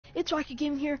it's Rocket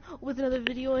Gaming here with another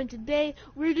video, and today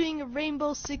we're doing a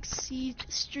Rainbow Six Siege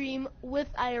stream with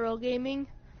IRL Gaming.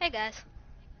 Hey guys.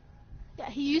 Yeah,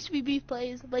 he used to be Beef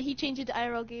Plays, but he changed it to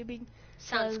IRL Gaming.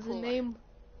 Sounds because cooler. the name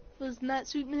was not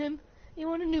suiting him. He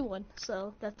wanted a new one,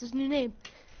 so that's his new name.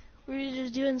 We're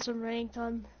just doing some ranked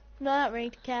on, no, not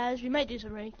ranked, cash. We might do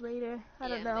some ranked later. I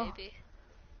don't know. Maybe.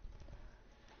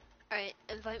 Alright,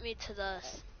 invite me to the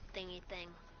thingy thing.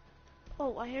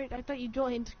 Oh, I thought you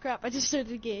joined. Crap, I just started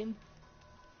the game.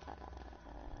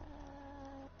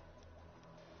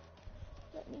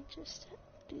 Let me just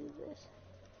do this.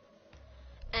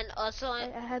 And also, I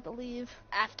had to leave.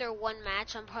 After one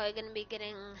match, I'm probably going to be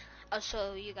getting, I'll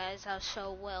show you guys, I'll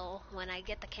show Will when I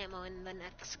get the camo in the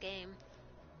next game.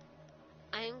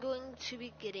 I am going to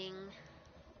be getting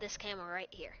this camo right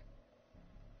here.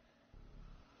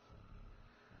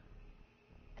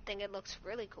 I think it looks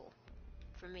really cool.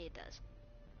 For me, it does.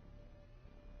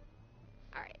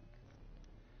 Alright.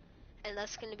 And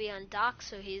that's going to be on Doc,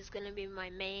 so he's going to be my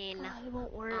main. God, it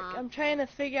won't work. I'm trying to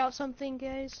figure out something,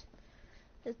 guys.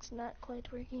 It's not quite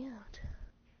working out.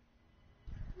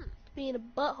 Being a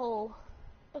butthole.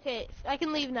 Okay, I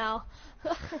can leave now.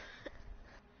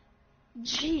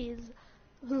 Jeez.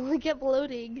 I kept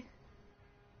loading.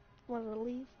 Wanted to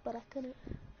leave, but I couldn't.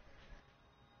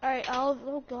 Alright,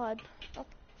 oh god. I'll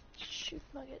shoot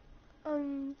nugget.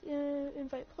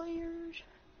 Invite players.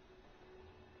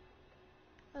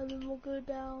 And then we'll go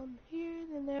down here,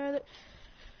 then there.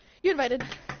 You're invited.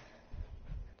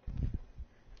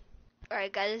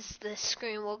 Alright guys, the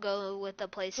screen will go with the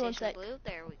PlayStation Blue.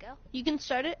 There we go. You can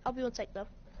start it. I'll be one sec though.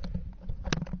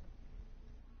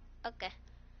 Okay.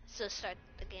 So start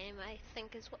the game, I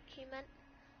think is what he meant.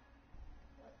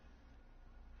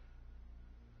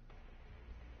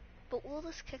 But will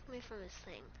this kick me from his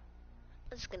thing?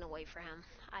 I'm just gonna wait for him.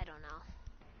 I don't know.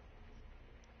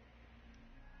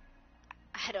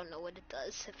 I don't know what it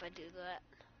does if I do that.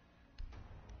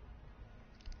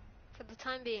 For the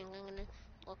time being, I'm gonna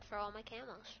look for all my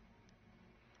camos.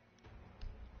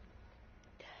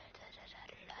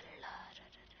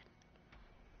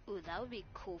 Ooh, that would be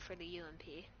cool for the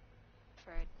UMP.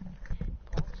 For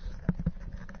Pulse.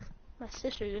 My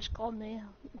sister just called me.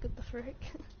 What the frick?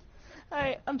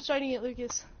 Alright, I'm starting it,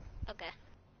 Lucas. Okay.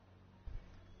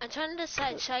 I'm trying to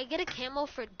decide, should I get a camo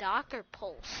for Doc or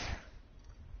Pulse?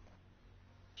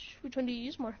 Which one do you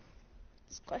use more?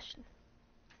 That's the question.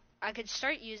 I could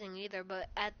start using either, but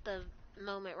at the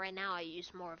moment right now I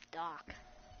use more of Doc.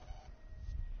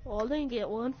 Well, then get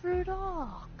one for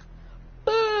Doc.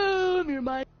 Boom! You're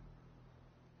mine.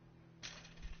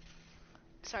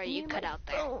 Sorry, you cut out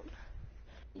there.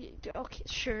 Okay,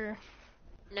 sure.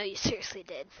 No, you seriously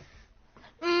did.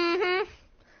 Mm-hmm.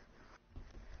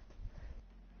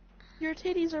 Your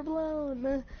titties are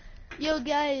blown. Yo,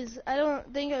 guys, I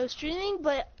don't think I was streaming,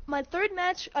 but my third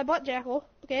match, I bought Jackal,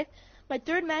 okay? My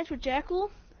third match with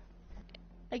Jackal,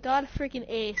 I got a freaking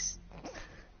ace.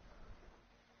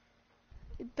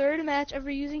 Third match ever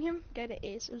using him, got an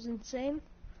ace. It was insane.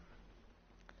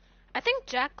 I think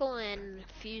Jackal and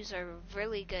Fuse are a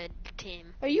really good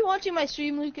team. Are you watching my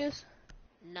stream, Lucas?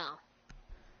 No.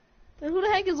 Then who the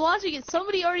heck is watching it?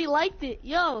 Somebody already liked it.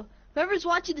 Yo, whoever's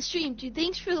watching the stream, dude,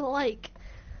 thanks for the like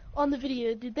on the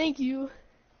video, dude. Thank you.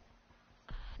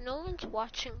 No one's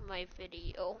watching my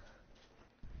video.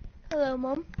 Hello,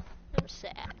 Mom. I'm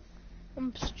sad.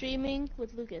 I'm streaming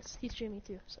with Lucas. He's streaming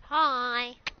too. So.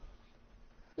 Hi.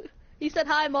 He said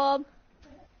hi, Mom.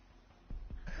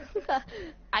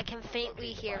 I can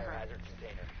faintly hear her.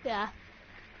 Yeah.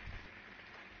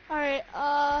 Alright,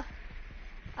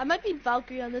 I might be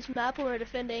Valkyrie on this map when we're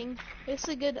defending. It's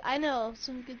a good, I know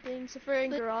some good things. If we're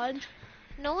in Garage.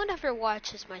 No one ever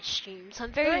watches my streams.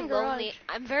 I'm very lonely.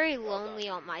 I'm very lonely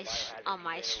on my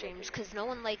streams because no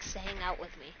one likes to hang out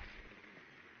with me.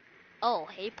 Oh,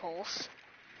 hey Pulse.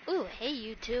 Ooh, hey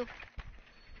you two.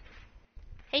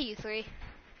 Hey you three.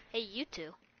 Hey you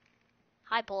two.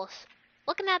 Hi Pulse.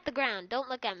 Looking at the ground. Don't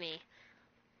look at me.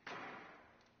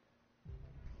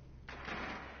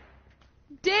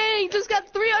 Dang, just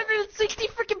got 360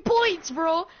 freaking points,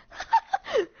 bro.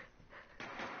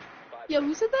 Yo,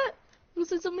 who said that? Who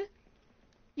said something?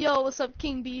 Yo, what's up,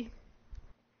 King B?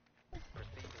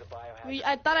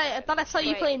 I thought I saw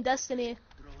you playing Destiny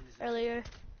earlier,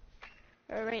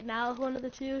 or right now, one of the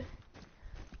two.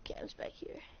 Cam's back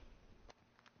here.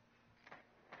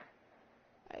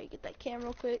 Alright, get that cam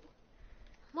real quick.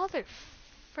 Mother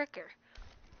fricker.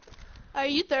 Are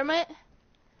you Thermite?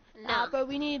 No. But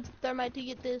we need Thermite to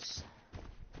get this.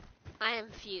 I am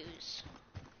Fuse.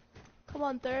 Come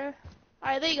on,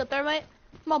 Alright, there you go, Thermite.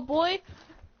 My boy.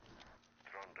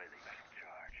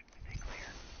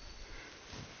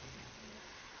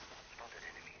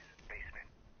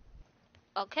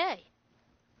 Okay.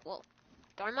 Well,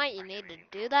 Thermite, you need to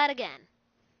do that again.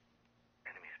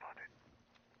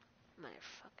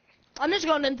 Motherfucker. I'm just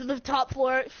going into the top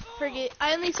floor. Forget.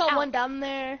 I only saw one down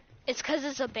there. It's 'cause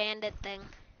it's a bandit thing.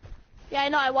 Yeah, I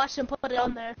know. I watched him put it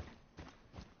on there.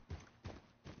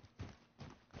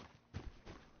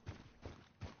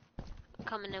 I'm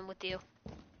coming in with you.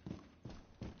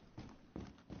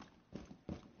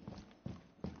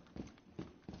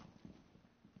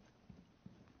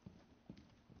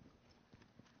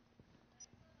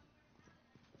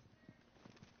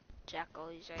 Jackal,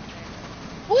 he's right there.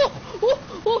 Oh,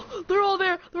 oh, oh, they're all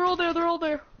there. They're all there. They're all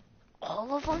there.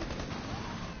 All of them?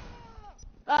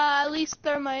 At least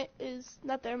Thermite is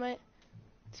not Thermite.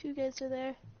 2 guys are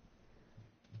there.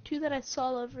 2 that I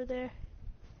saw over there.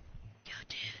 Yo,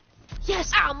 dude.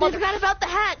 Yes! Ah, they forgot about the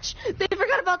hatch! They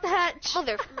forgot about the hatch!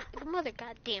 Mother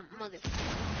goddamn mother.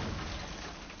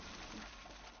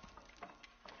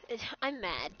 I'm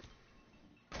mad.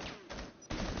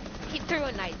 He threw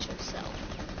a nitro cell.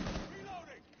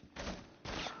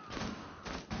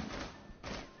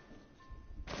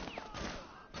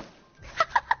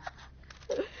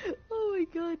 Oh my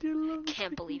god, dude, I love this.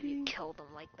 Can't believe you killed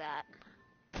him like that.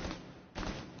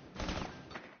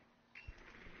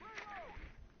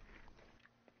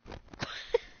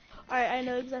 Alright, I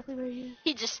know exactly where he is.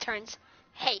 He just turns,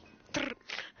 hey.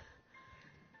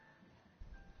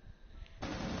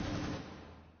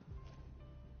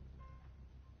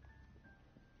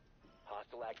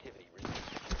 Hostile activity.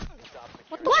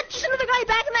 What? Just another guy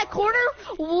back in that corner?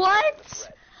 What?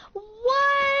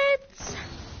 What?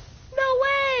 No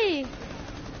way!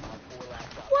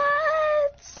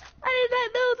 What? I did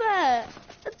not know that.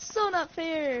 That's so not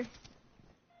fair.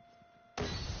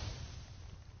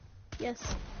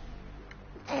 Yes.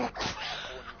 He downed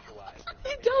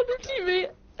her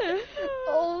teammate.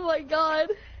 Oh my god.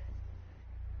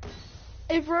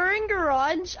 If we're in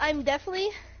garage, I'm definitely,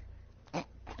 oh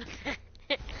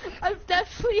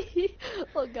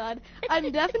god,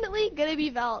 I'm definitely gonna be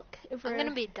Valk. If we're, I'm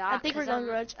gonna be Doc. I think we're going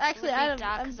garage. Actually, I'm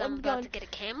I'm about going to get a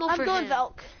camo I'm for going him.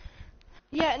 Valk.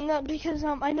 Yeah, no, because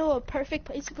I know a perfect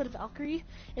place to put a Valkyrie,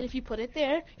 and if you put it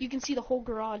there, you can see the whole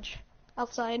garage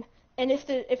outside. And if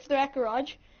they're at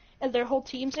garage, and their whole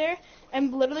team's there,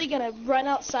 I'm literally gonna run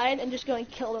outside and just go and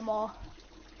kill them all.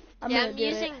 I'm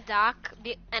using Doc,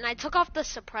 and I took off the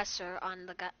suppressor on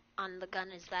the gun.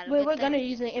 Is that a Wait, good what thing? gun are you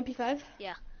using? MP5?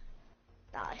 Yeah.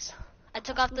 Nice. I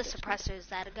took off the suppressor. Is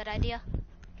that a good idea?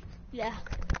 Yeah.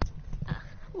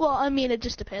 Well, I mean, it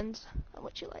just depends on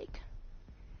what you like.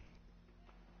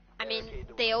 I mean,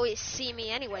 they always see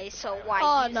me anyway, so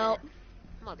why use no. it?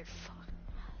 Motherfucker.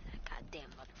 That goddamn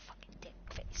motherfucking dick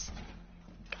face.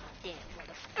 Goddamn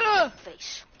motherfucking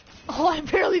face. Oh, I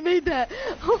barely made that.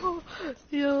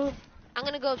 Yo. I'm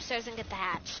gonna go upstairs and get the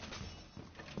hatch.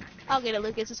 I'll get it,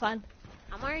 Lucas. It's fine.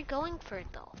 I'm already going for it,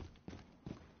 though.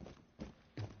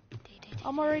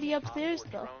 I'm already upstairs,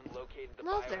 though.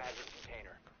 Mother.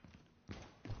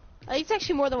 I think it's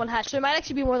actually more than one hatch. There might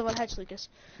actually be more than one hatch, Lucas.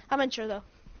 I'm unsure, though.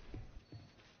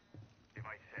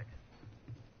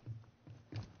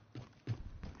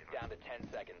 Down to 10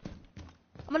 seconds.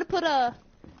 I'm gonna put a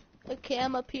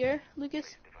cam up here,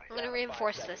 Lucas. I'm gonna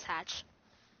reinforce this hatch.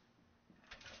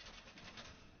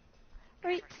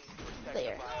 Right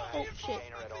there. Oh, shit.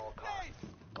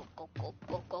 Go, go, go,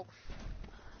 go, go.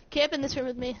 Camp in this room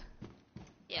with me.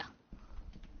 Yeah.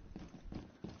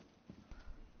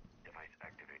 Device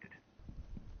activated.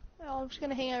 Oh, I'm just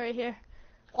gonna hang out right here.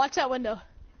 Watch that window.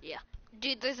 Yeah.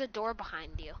 Dude, there's a door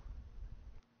behind you.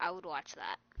 I would watch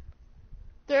that.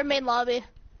 They're in main lobby.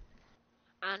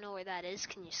 I don't know where that is.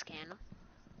 Can you scan them?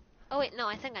 Oh, wait, no,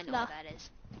 I think I know where that is.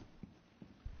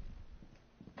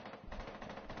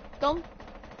 Don't.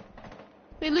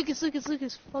 Wait, Lucas.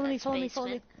 Follow me. That's Follow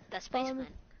basement. me.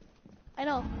 I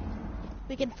know.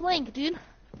 We can flank, dude.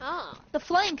 Oh, The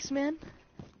flanks, man.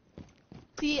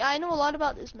 See, I know a lot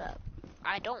about this map.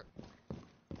 I don't.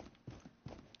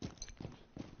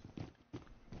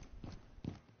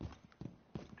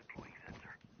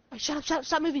 Wait, shut up,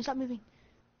 stop moving.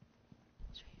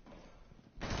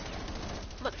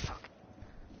 Motherfucker.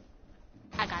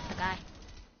 I got the guy.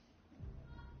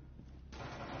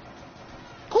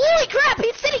 Holy crap,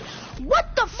 he's sitting.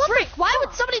 What the frick? Why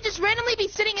would somebody just randomly be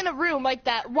sitting in a room like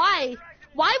that? Why?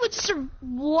 Why would just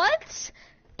what?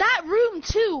 That room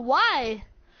too? Why?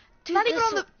 Dude, Not even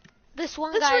on the. This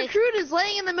one This guy. recruit is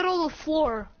laying in the middle of the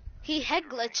floor. He head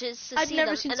glitches to I've see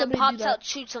never them, seen and then somebody pops do that. out,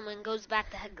 shoots them, and goes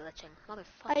back to head glitching.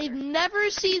 Motherfucker. I've never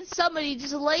seen somebody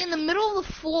just lay in the middle of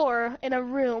the floor in a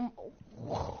room.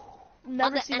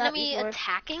 Never On seen the that enemy before.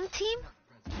 attacking team?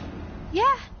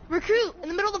 Yeah, recruit in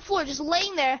the middle of the floor, just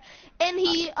laying there, And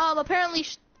he apparently,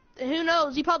 who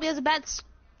knows? He probably has a bad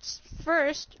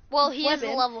first. Well, he is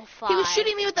weapon. a level 5. He was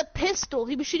shooting me with a pistol.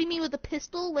 He was shooting me with a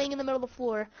pistol, laying in the middle of the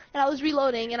floor, and I was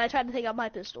reloading, and I tried to take out my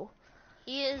pistol.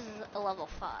 He is a level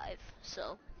 5,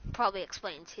 so probably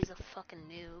explains he's a fucking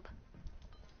noob.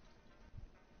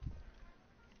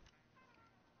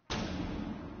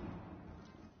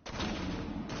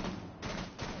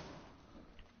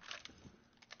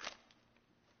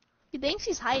 He thinks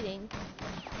he's hiding.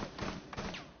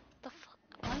 The fuck?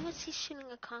 Why was he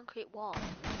shooting a concrete wall?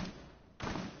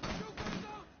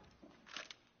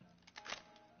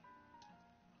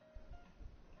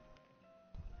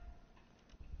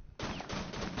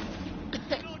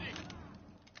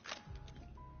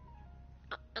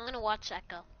 I'm gonna watch that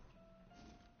go.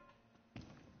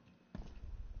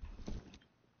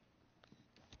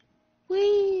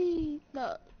 Whee!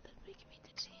 No, that's making me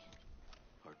dizzy.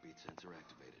 Heartbeat sensor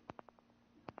activated.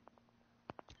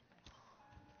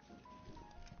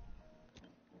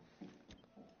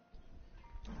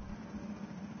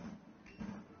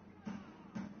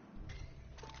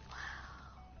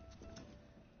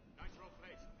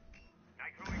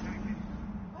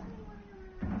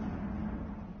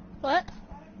 What?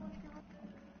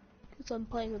 Because I'm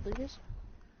playing with Lucas.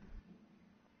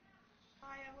 What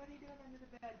are you doing under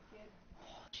the bed, kid?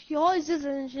 She always does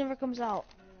it and she never comes out.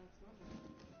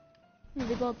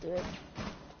 They both do it.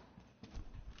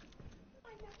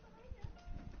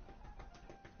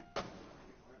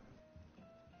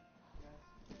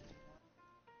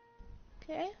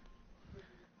 Okay.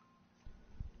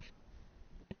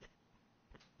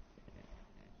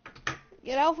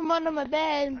 Get out from under my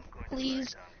bed,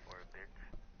 please.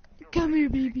 Come here,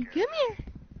 baby. Come here.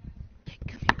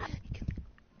 Come here.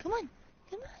 Come on.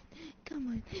 Come on. Come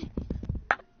on.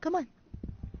 Come on.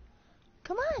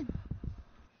 Come on.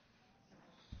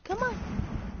 Come on.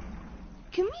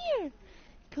 Come here.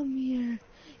 Come here.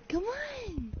 Come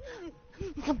on.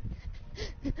 Come.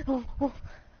 Oh, oh.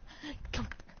 Come.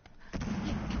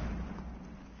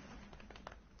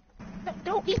 No,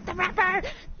 don't eat the wrapper.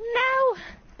 No.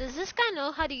 Does this guy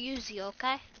know how to use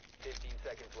yokai? 15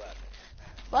 seconds left.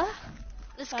 What?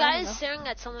 This I guy don't is know. staring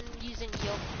at someone using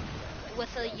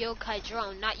with a yokai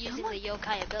drone, not using the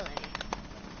yokai ability.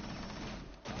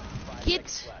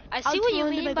 Kids. I I'll see what throw you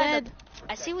into my mean by bed.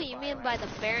 the. I see what you mean by the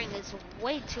bearing is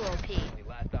way too OP. The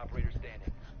last operator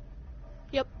standing.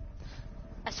 Yep.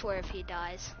 I swear if he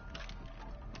dies.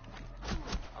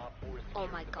 Op 4 is Oh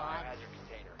securing my the god. biohazard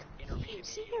container.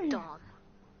 He's Intervene here. immediately. Dumb.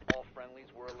 All friendlies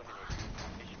were eliminated.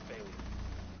 Mission failure.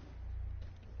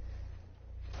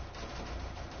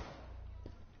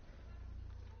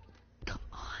 Come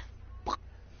on.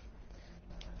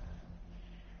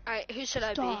 Alright, who should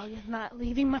I be? Dog is not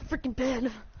leaving my freaking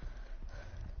bed.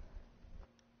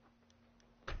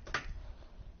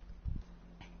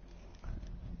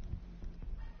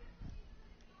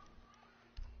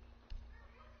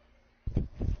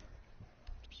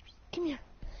 Come here.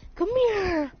 Come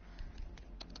here.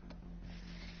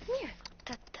 Come here.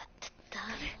 Da, da, da,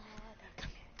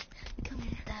 Come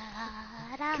here.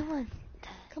 da, da, Come on.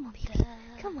 Come on, baby.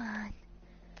 Come on.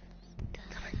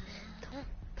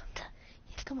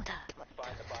 Come on.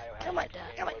 Find the biohazard Come on.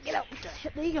 container Come on. Get out.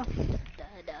 location. There you go. da,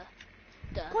 da,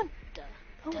 da, Come on. da,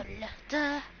 Oh. da, da,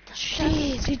 da.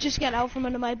 Jeez, he just got out from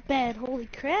under my bed. Holy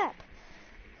crap.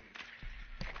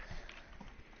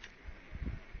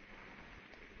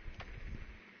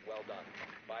 Well done.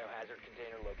 Biohazard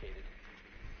container located.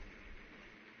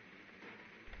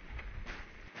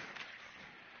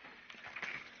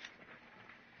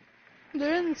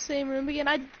 They're in the same room again.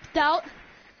 I doubt.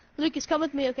 Lucas, come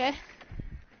with me, okay?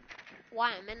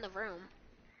 Why? I'm in the room.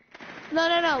 No,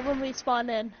 no, no. When we spawn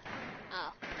in.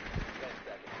 Oh. 10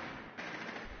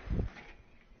 seconds.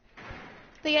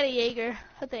 They got a Jaeger,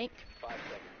 I think. 5 seconds.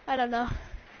 I don't know.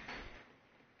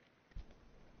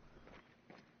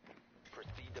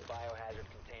 Proceed to biohazard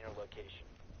container location.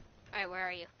 Alright, where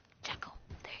are you? Jackal.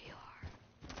 There you are.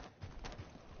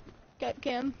 Got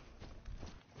Cam.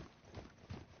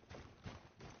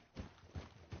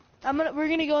 We're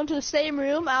gonna go into the same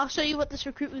room. I'll show you what this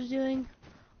recruit was doing.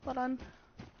 Hold on.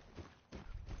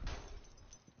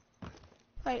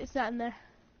 Alright, it's not in there.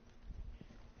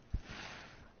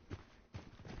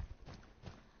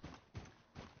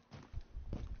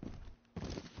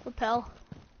 Repel.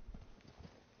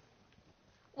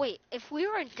 Wait, if we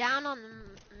were down on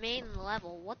the main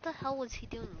level, what the hell was he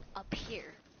doing up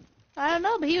here? I don't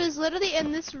know, but he was literally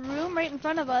in this room right in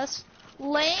front of us,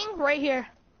 laying right here.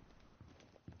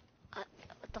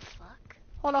 What the fuck?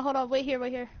 Hold on, wait here,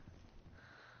 wait here.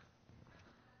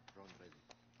 Drone ready.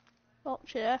 Oh,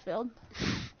 shit, I failed.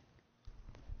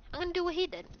 I'm gonna do what he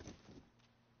did.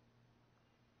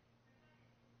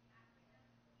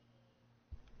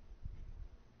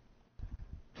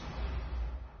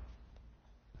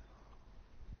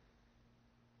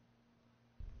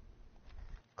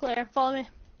 Claire, follow me.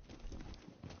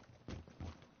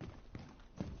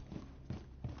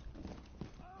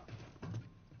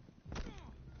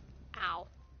 Ow.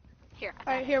 Here.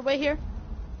 Alright, here, wait here.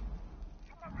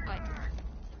 Wait.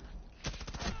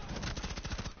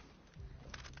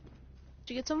 Did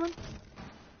you get someone?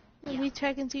 Let me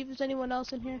check and see if there's anyone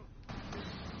else in here.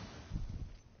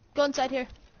 Go inside here.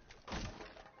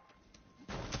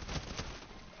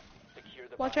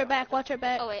 Watch our back, watch our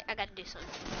back. Oh wait, I gotta do something.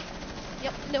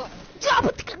 Yep, no.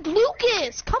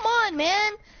 Lucas, come on,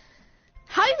 man.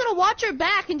 How are you gonna watch your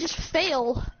back and just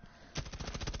fail?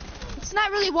 It's not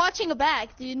really watching a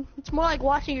back, dude. It's more like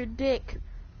watching your dick.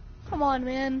 Come on,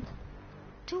 man.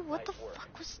 Dude, what the fuck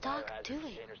was Doc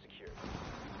doing?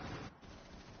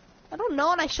 I don't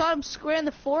know, and I shot him square in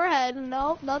the forehead, and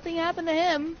no, nothing happened to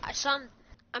him. I saw him.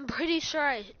 I'm pretty sure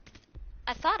I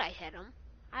thought I hit him.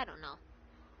 I don't know.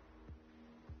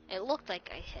 It looked like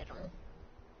I hit him.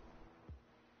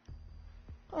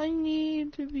 I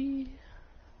need to be...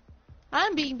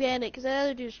 I'm being bandit, because that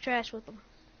other dude's trash with him.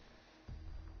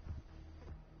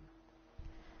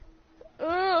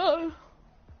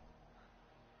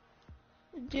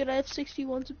 Dude, I have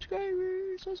 61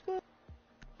 subscribers. Let's go.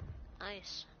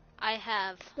 Nice. I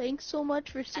have... Thanks so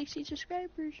much for 60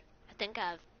 subscribers. I think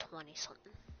I have 20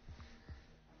 something.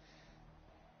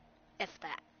 If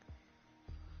that.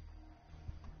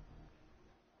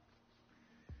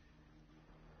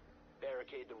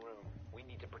 Barricade the room. We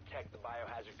need to protect the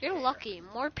biohazard. You're container. lucky.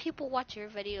 More people watch your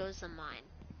videos than mine.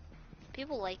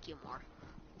 People like you more.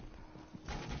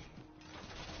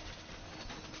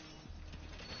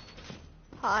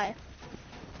 Hi.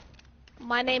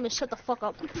 My name is Shut the Fuck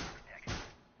Up. Are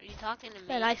you talking to me?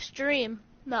 And I stream.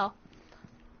 No.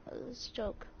 That was a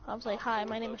joke. I was like, hi,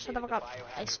 my name is Shut the Fuck Up.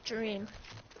 I stream.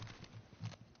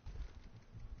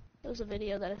 It was a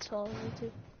video that I saw on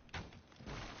YouTube.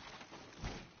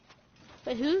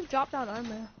 Wait, who dropped down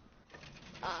armor?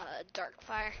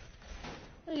 Darkfire.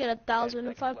 I get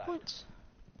 1,005 points.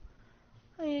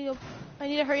 I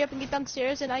need to hurry up and get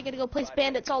downstairs, and I gotta go place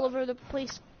bandits all over the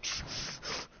place.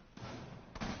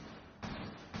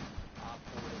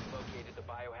 Located the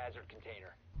biohazard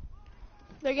container.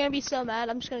 They're gonna be so mad.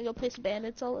 I'm just gonna go place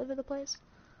bandits all over the place.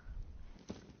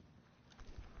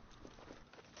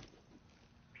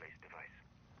 Place device.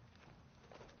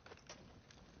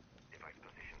 Device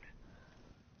positioned.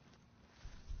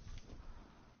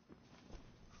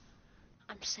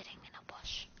 I'm sitting in a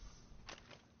bush.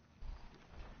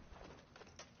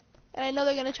 And I know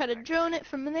they're gonna try to drone it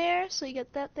from there, so you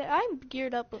get that there. I'm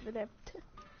geared up over there.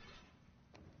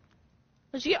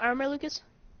 Did you get armor, Lucas?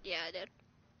 Yeah, I did.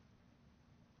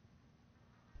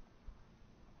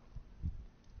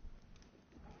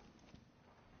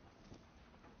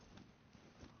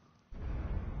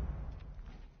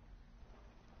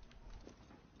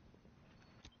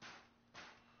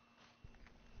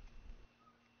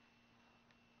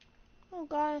 Oh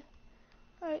god.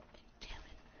 Alright. Damn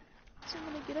it. So I'm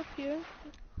gonna get up here.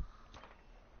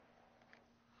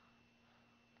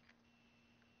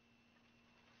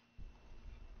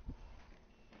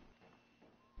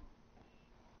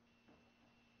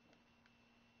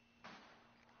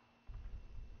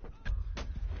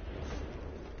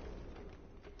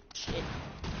 Shit.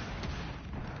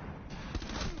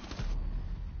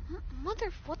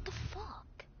 Mother, what the fuck?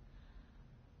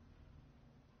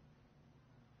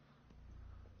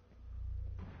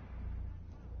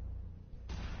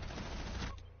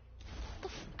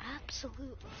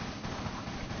 Absolute.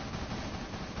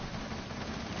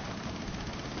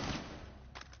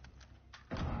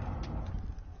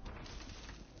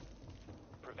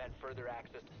 Prevent further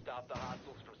access to stop the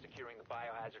hostiles from securing the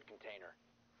biohazard container.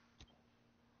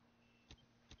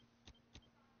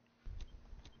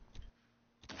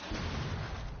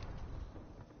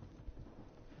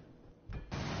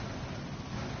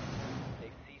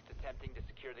 They've ceased attempting to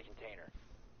secure the container.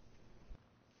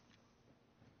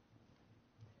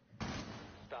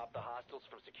 Stop the hostiles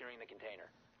from securing the container.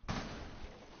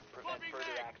 Prevent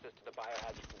further access to the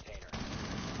biohazard container.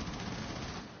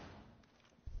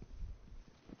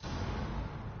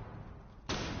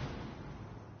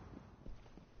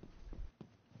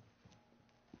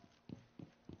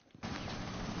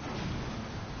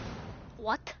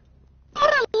 What?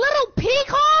 What a little pig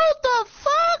hole? The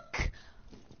fuck?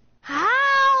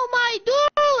 How, my dude?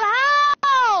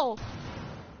 How?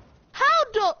 How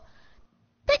do?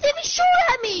 They didn't shoot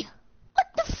at me. What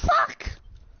the fuck?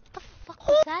 The fuck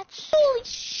was that shit? Holy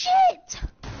shit!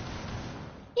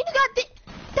 You got the.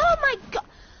 Oh my god!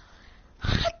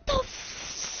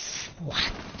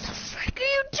 What the frick are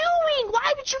you doing?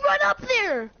 Why would you run up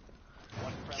there?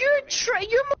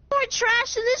 You're more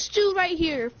trash than this dude right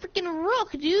here. Freaking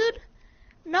Rook, dude.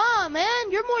 Nah,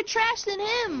 man, you're more trash than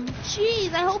him.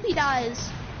 Jeez, I hope he dies.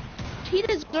 He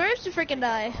deserves to freaking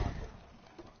die.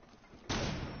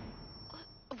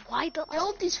 Why the? I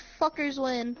hope these fuckers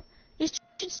win. He's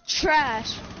just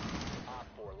trash. Op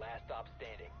 4, last stop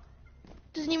standing.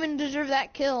 Doesn't even deserve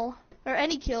that kill. Or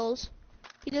any kills.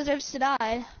 He deserves to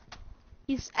die.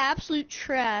 He's absolute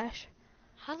trash.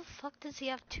 How the fuck does he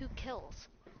have 2 kills?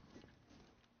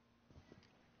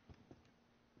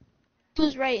 He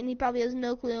was right, and he probably has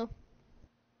no clue.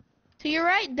 So you're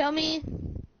right, dummy.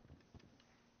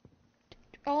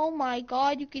 Oh my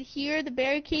god, you could hear the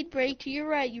barricade break to your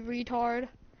right, you retard.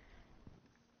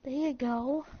 There you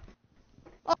go.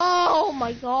 Oh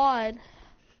my god.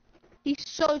 He's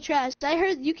so trash. I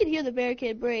heard you can hear the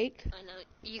barricade break. I know.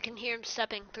 You can hear him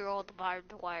stepping through all the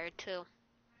barbed wire too.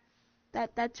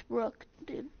 That's Rook,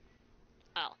 dude.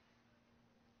 Oh.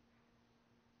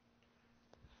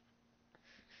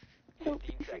 Hope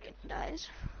he freaking dies.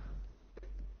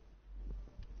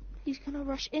 He's gonna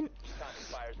rush in. Time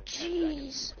expires in 10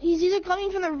 seconds. Jeez. He's either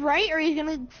coming from the right or he's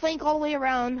gonna flank all the way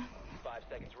around. 5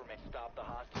 seconds remain. Stop the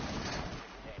hostage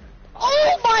container.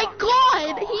 Oh my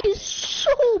god! He's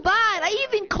so bad! I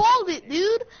even called it,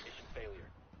 dude! Mission failure.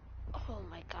 Oh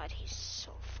my god, he's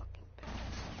so fucking bad.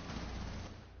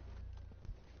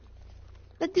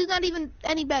 That dude's not even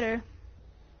any better.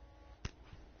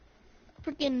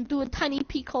 Freaking do a tiny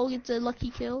peek hole, gets a lucky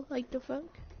kill. Like the fuck?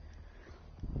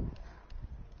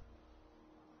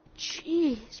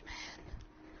 Jeez, man.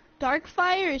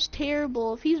 Darkfire is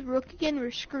terrible. If he's Rook again,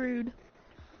 we're screwed.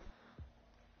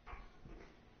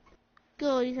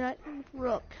 Good, he's not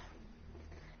Rook.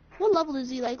 What level is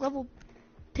he? Like level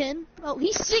 10? Oh,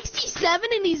 he's 67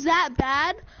 and he's that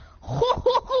bad?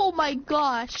 Oh my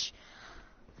gosh.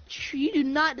 You do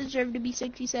not deserve to be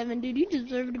 67, dude. You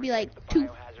deserve to be like 2. Biohazard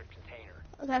container.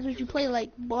 That's what you play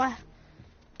like, boy.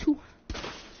 2.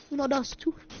 No, that's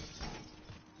 2.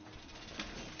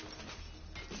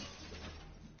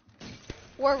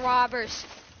 We're robbers.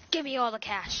 Give me all the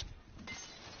cash.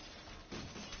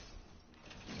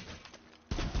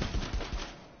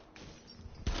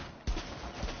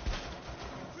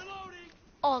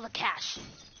 All the cash.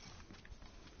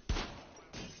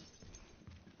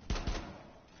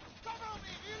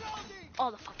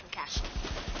 All the fucking cash.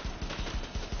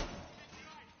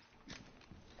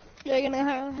 Yeah, I'm gonna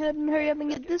go ahead and hurry up and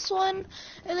get this one,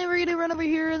 and then we're gonna run over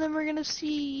here, and then we're gonna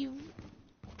see. 5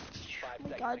 Oh my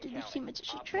seconds god, and dude, your counting. teammates are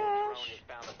so Op 4 drone trash. has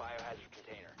found the biohazard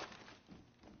container.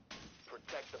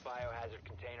 Protect the biohazard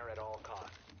container at all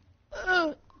costs.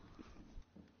 Ugh.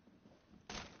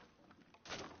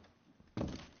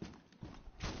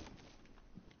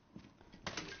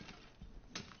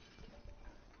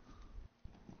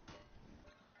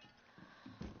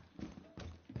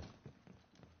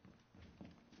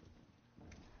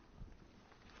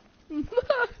 Device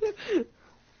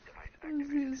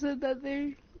activated. You said that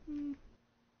there.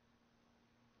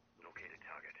 Located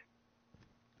target.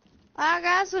 I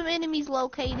got some enemies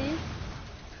located.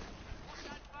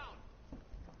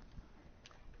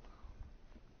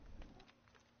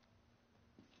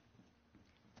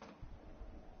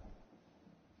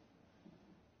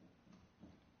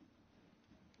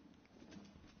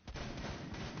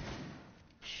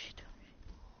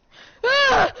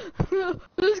 Ah!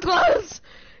 He's close!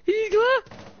 He's close!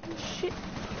 Shit.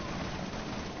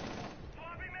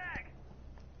 Swapping mag!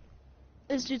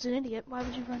 This dude's an idiot. Why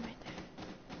would you run right there?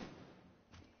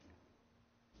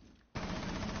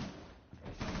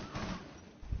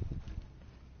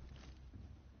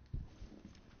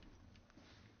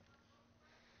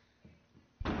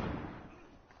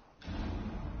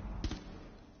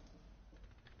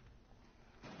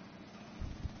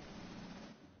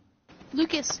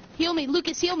 Lucas, heal me.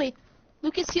 Lucas, heal me.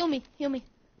 Lucas, heal me. Heal me.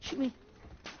 Shoot me.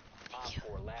 Op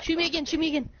 4 last Shoot me stop again. Shoot me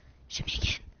again. Shoot me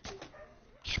again.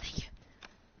 Yeah, thank you.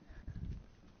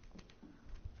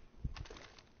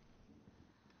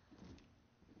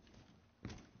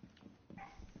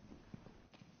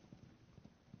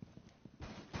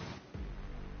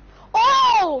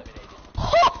 Oh!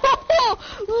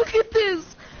 Look at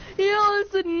this. Yo,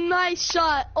 it's a nice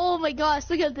shot. Oh my gosh,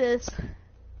 look at this.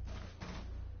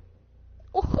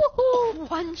 Oh,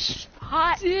 One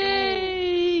shot.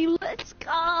 dang, let's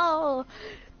go.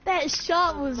 That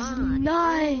shot was on,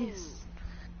 nice.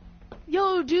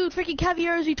 Yo, dude, freaking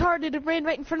Caviar is retarded and ran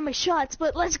right in front of my shots,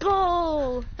 but let's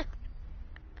go.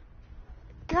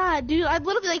 God, dude, I'm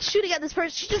literally like shooting at this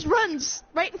person. She just runs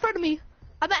right in front of me.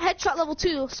 I'm at headshot level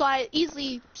 2, so I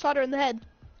easily shot her in the head.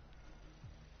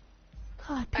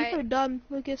 God, people Alright. are dumb,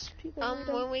 Lucas. People are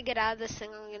dumb. When we get out of this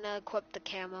thing, I'm gonna equip the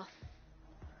camo.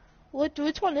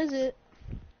 Which one is it?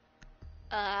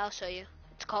 I'll show you.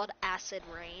 It's called Acid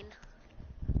Rain.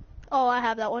 Oh, I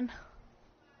have that one.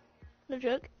 No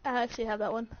joke. I actually have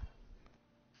that one.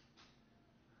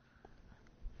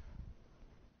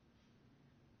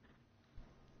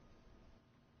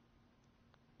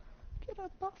 Get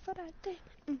up off of that day.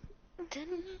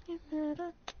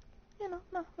 You know,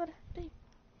 no, what I do.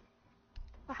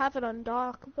 I have it on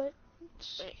dock, but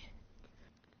Wait.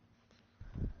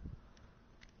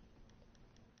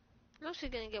 I'm actually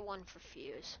gonna get one for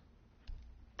Fuse.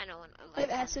 I know one. I with like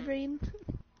Acid Rain.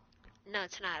 No,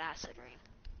 it's not Acid Rain.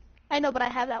 I know, but I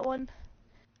have that one.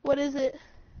 What is it?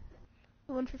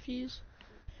 The one for Fuse.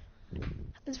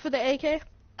 Is it for the AK?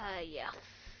 Yeah.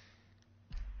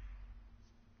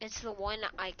 It's the one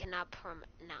I cannot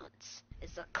pronounce.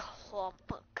 It's a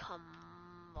Kamoa.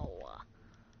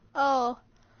 Oh.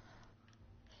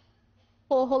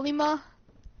 Well, Holima?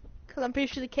 Because I'm pretty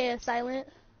sure the K is silent.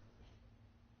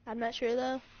 I'm not sure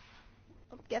though.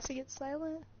 I'm guessing it's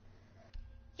silent.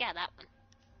 Yeah, that one.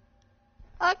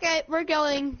 Okay, we're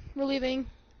going. We're leaving.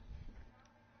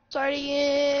 Starting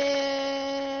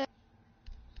in...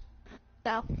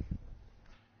 now.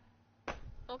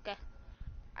 Okay.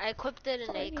 I equipped it in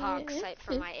ACOG sight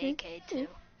for my AK too.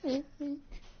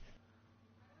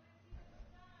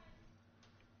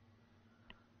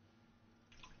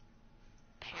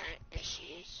 Parent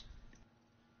issues.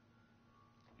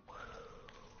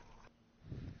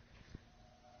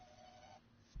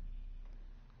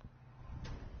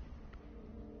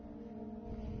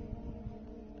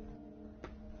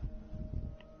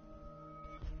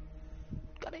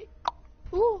 Got it.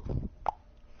 Ooh.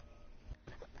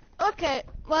 Okay,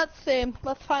 let's see.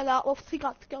 Let's find out what we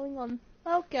got going on.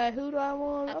 Okay, who do I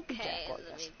want? Okay,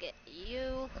 let me get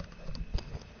you.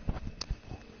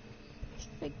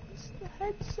 Fix the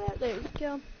headset. There you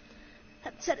go.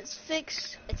 Headset is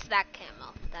fixed. It's that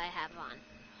camo that I have on.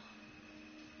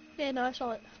 Yeah, no, I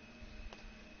saw it.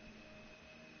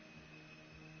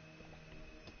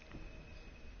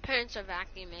 Parents are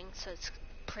vacuuming, so it's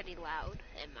pretty loud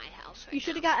in my house right You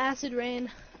should have now. got Acid Rain.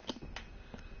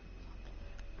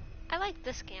 I like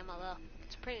this camo though.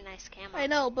 It's a pretty nice camo. I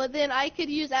know, but then I could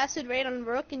use Acid Rain on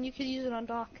Rook, and you could use it on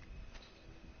Doc.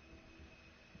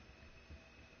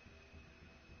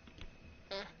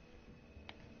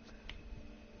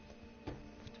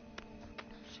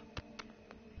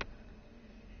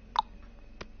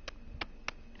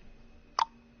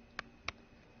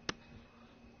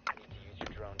 Need to use your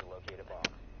drone to locate a bomb.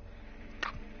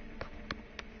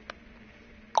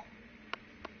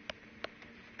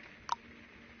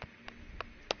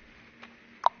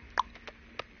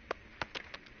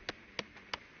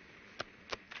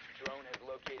 Drone has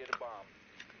located a bomb.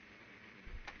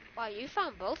 Wow, you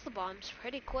found both the bombs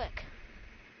pretty quick.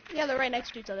 Yeah, they're right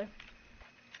next to each other.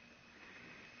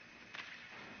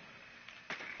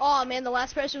 Oh man, the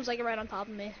last person was like right on top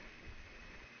of me.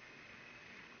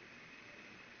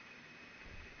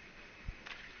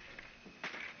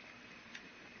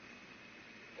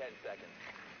 Seconds.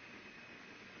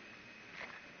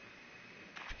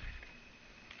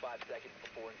 5 seconds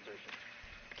before insertion.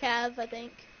 Cav, I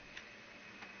think.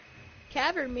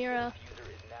 Cav or Mira? User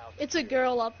is now It's a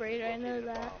girl operator, I know located a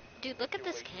that. bomb. Dude, look at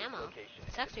this Make your way to camo. its location.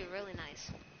 It's actually really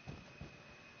nice.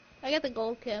 I got the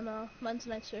gold camo. Mine's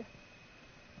nicer.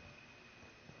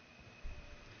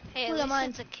 Hey, at Look at least mine.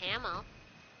 it's a camo.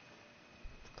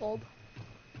 Gold.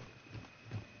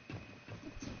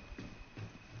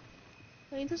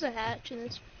 I think there's a hatch in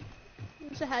this.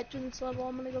 There's a hatch in this level.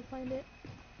 I'm gonna go find it.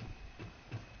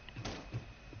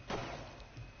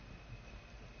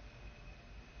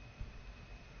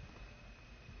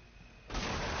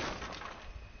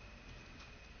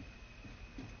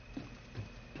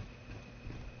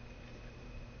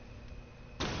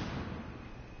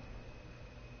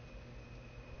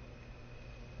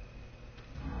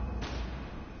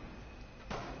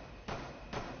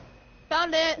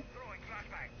 Found it.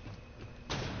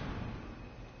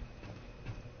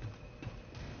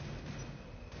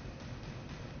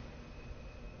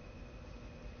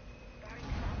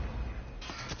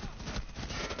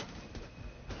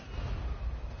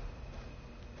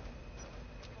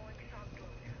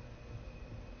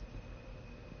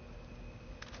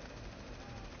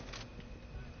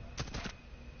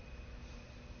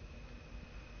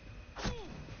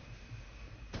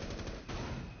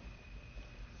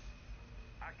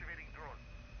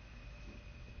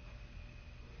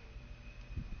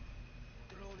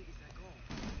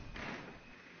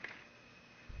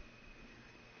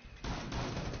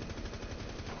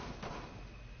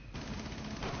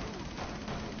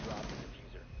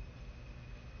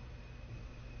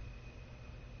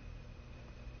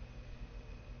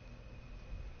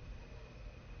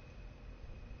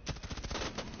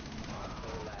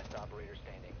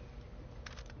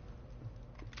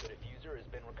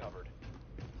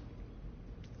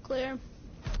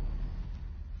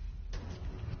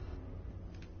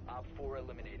 Op 4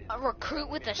 eliminated. A recruit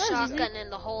with a easy. shotgun in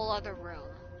the whole other room.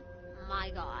 My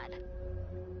god.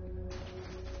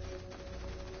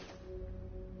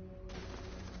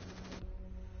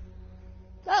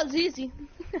 That was easy.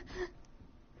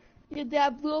 Your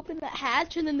dad blew open that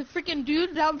hatch, and then the freaking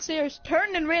dude downstairs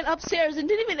turned and ran upstairs and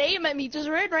didn't even aim at me, just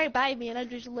ran right by me, and I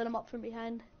just lit him up from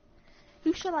behind.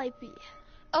 Who shall I be?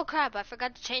 Oh crap, I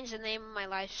forgot to change the name of my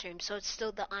live stream, so it's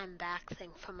still the I'm back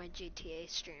thing from my GTA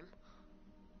stream.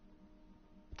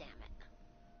 Damn it.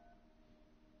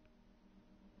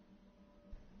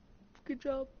 Good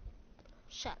job.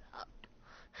 Shut up.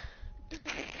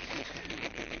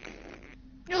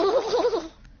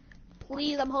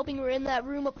 Please, I'm hoping we're in that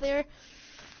room up there.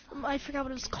 I forgot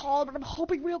what it was called, but I'm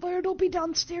hoping we're there. Don't be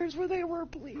downstairs where they were,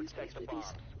 please. Protect the Please, please.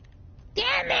 bombs.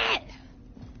 Damn it!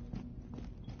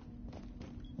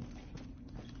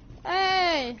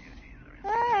 Hey!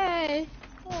 Hey!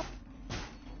 Oh.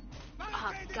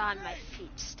 Oh god, my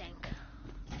feet stink.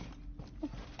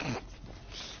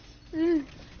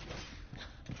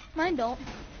 Mine don't.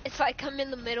 It's like I'm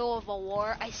in the middle of a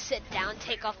war, I sit down,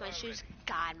 take off my shoes,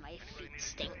 god, my feet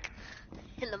stink.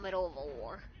 In the middle of a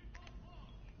war.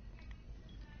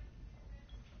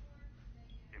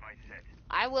 Device set.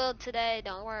 I will today,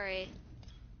 don't worry.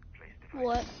 Place device.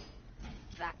 What?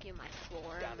 Vacuum my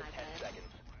floor Down and to my 10 bed. seconds.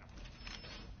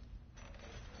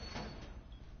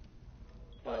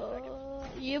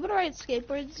 You able to ride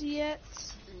skateboards yet?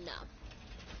 No.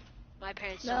 My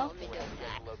parents No? don't want me doing Forensics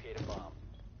that. locate a bomb.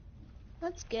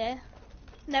 That's gay.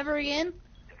 Never again?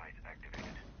 Device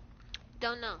activated.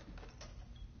 Don't know.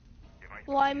 Device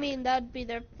Well, I mean, that'd be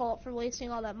their fault for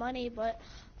wasting all that money, but,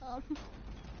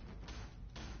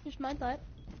 just my thought.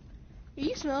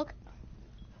 You smoke?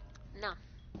 No.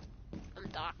 I'm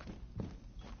Doc.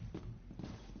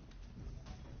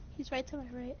 He's right to my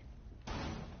right.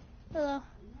 Hello.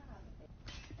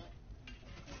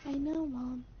 I know,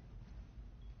 Mom.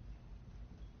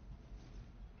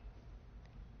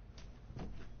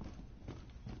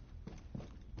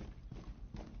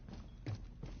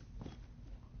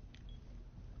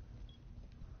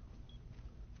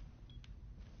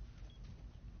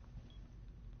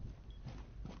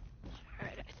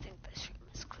 Alright, I think this room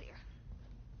is clear.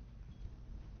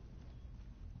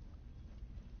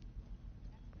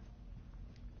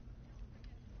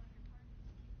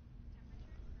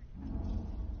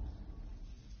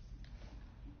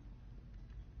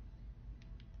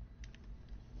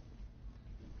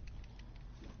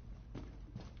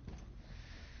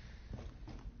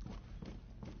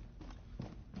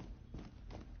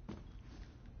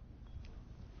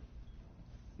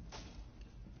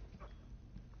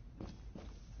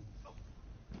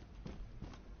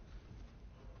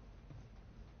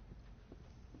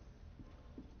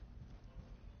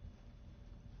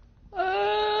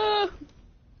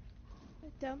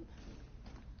 Dumb.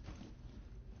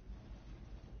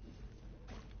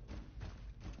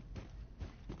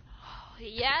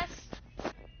 Yes?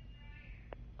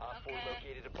 Op 4 Okay.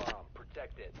 located a bomb.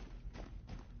 Protect it.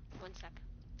 1 sec.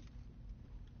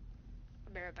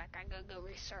 I'll be right back. I gotta go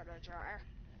restart our dryer.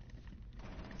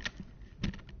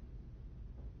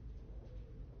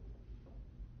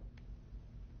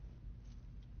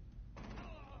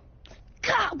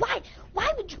 God, why?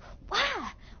 Why would you?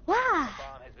 Why? Why?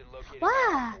 Bomb has been located Why?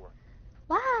 by Op 4.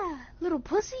 Why? Little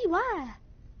pussy, why?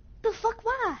 The fuck,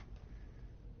 why?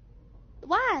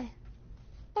 Why?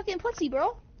 Fucking pussy,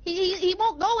 bro. He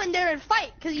won't go in there and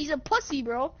fight because he's a pussy,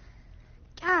 bro.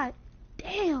 God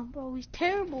damn, bro, he's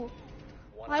terrible.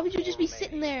 One Why Op would you 4 just be remaining.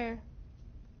 sitting there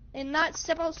and not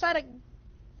step outside a...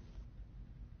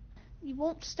 You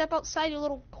won't step outside your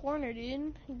little corner,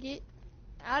 dude. Get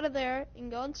out of there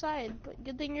and go inside. But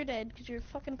good thing you're dead because you're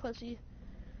a fucking pussy.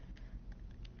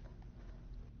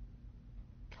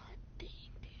 God dang,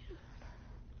 dude.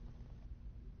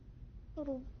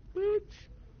 Little bitch.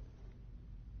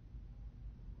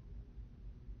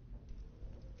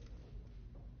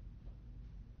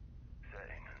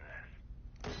 Setting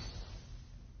this.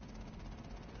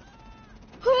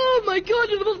 Oh my god,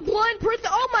 you're the most blind person.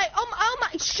 Oh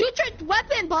my, shoot your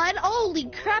weapon, bud. Holy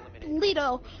crap,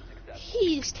 Lito.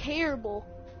 He's terrible.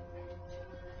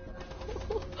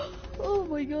 Oh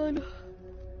my god.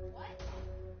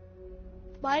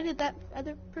 Why did that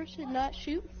other person not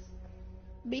shoot?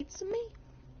 Beats me?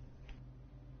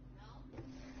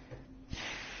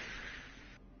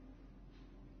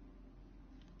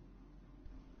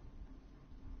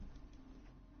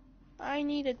 I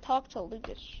need to talk to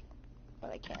Lucas,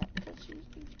 but I can't.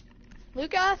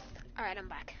 Lucas? Alright, I'm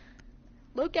back.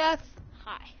 Lucas?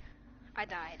 Hi. I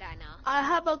died, I know. I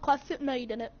have a question. No, you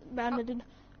didn't. Brandon didn't.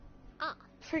 Oh.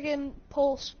 Friggin'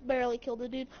 Pulse barely killed a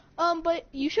dude. But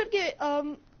you should get,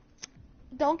 don't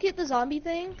get the zombie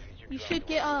thing. You should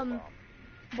get,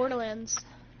 Borderlands.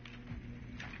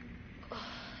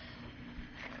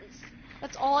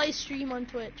 That's all I stream on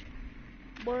Twitch.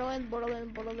 Borderlands. But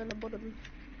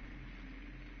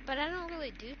I don't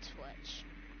really do Twitch.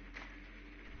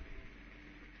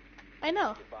 I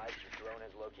know. Advise your drone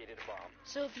has located a bomb.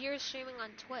 So if you're streaming on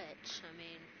Twitch, I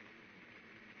mean...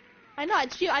 I know, I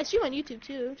stream on YouTube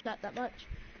too. It's not that much.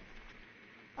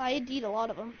 I did a lot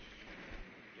of them.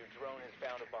 Your drone has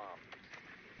found a bomb.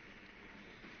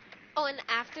 Oh, and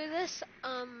after this,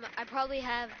 I probably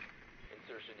have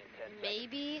Insertion in 10 seconds.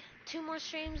 maybe 2 more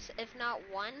streams, if not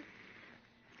 1.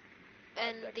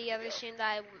 And the other stream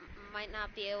that I might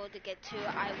not be able to get to,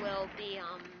 I will be,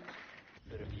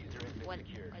 The diffuser has been what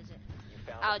secured. was it? You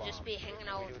found I'll the just bomb. be hanging Make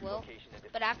out your way with to its Will. location and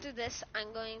But after this,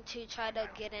 I'm going to try to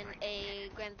get in a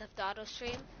Grand Theft Auto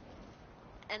stream.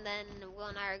 And then Will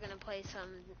and I are going to play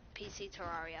some PC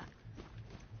Terraria.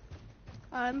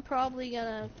 I'm probably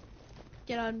gonna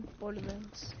get on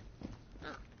Borderlands.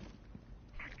 Oh.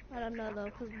 I don't know though,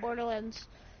 because Borderlands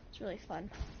is really fun.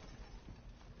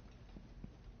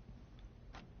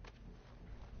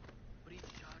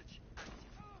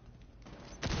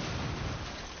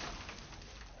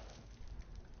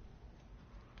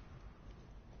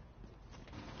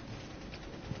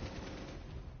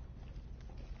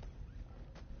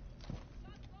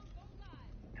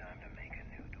 Time to make a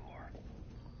new door.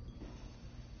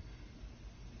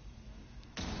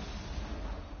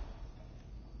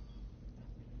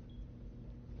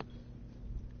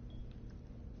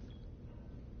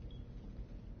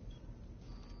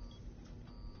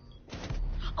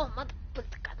 Oh, motherfucker.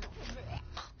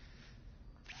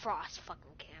 Frost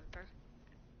fucking camper.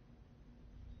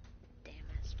 Damn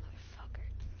ass motherfucker.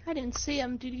 I didn't see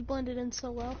him, dude. He blended in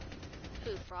so well.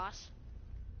 Who, Frost?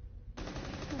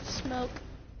 Smoke.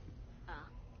 Oh.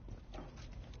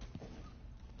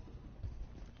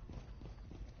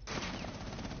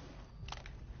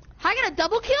 I got a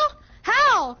double kill?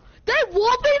 How? Did I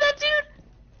wallbang that dude?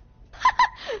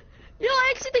 Yo,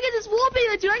 I actually think I just wallbang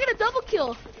that dude. I got a double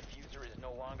kill. The diffuser is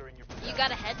no longer in your possession. You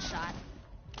got a headshot.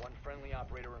 One friendly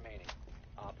operator remaining.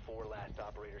 Op 4 last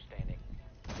operator standing.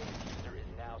 The diffuser is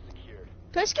now secured.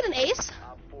 Did I just get an ace?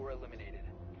 Op 4 eliminated.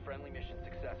 Friendly mission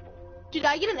successful. Did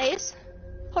I get an ace?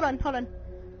 Hold on.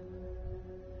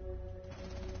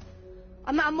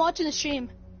 I'm watching the stream.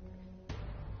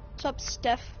 What's up,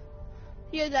 Steph?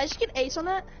 Yeah, did I just get ace on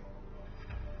that?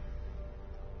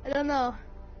 I don't know.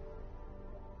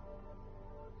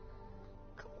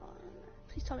 Come on.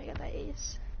 Please tell me I got that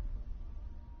ace.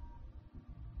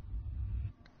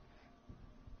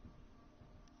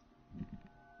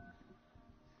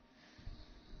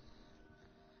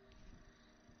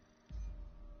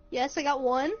 Yes, I got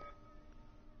one.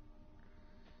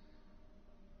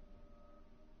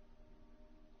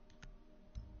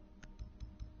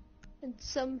 And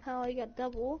somehow I got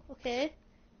double. Okay.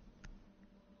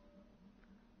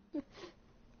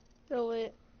 Oh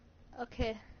wait.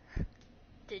 Okay.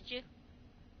 Did you?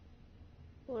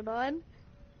 Hold on.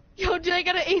 Yo, dude, I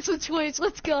got an ace with Twitch.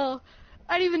 Let's go.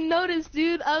 I didn't even notice,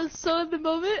 dude. I was so in the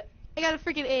moment. I got a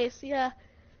freaking ace. Yeah.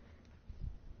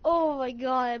 Oh my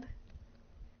god.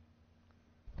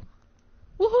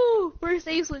 Woohoo! First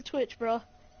ace with Twitch, bro.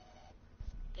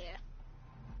 Yeah.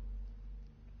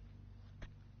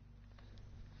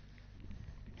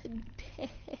 I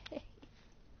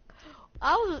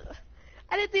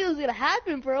didn't think it was gonna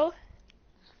happen, bro.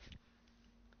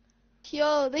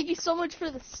 Yo, thank you so much for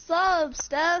the sub,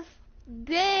 Steph.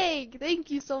 Dang,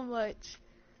 thank you so much.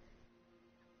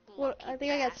 What? I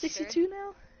think I got 62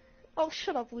 now. Oh,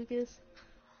 shut up, Lucas.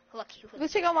 Lucky. Go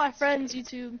check out my friend's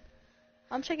YouTube.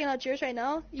 I'm checking out yours right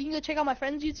now. You can go check out my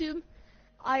friend's YouTube.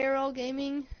 IRL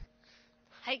Gaming.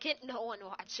 I get no one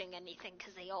watching anything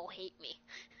because they all hate me.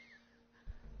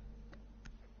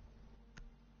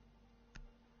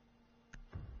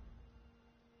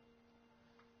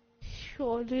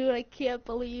 Oh, dude, I can't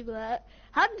believe that.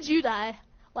 How did you die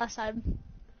last time?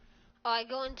 Oh, I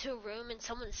go into a room and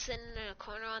someone's sitting in a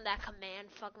corner on that command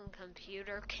fucking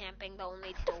computer camping the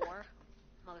only door.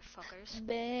 Motherfuckers.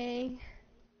 Dang.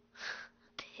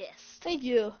 Pissed. Thank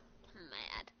you.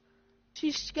 Mad.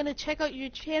 She's gonna check out your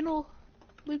channel,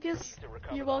 Lucas.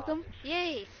 You're welcome.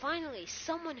 Yay, finally,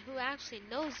 someone who actually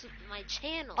knows my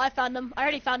channel. I found him. I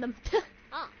already found him.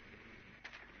 Oh.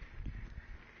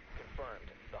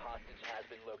 Confirmed. The hostage has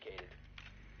been located.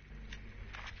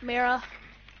 Mara.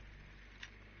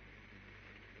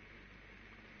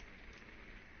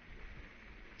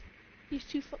 These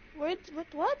two what?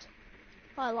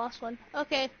 Oh, I lost one.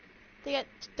 Okay. They got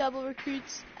double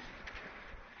recruits.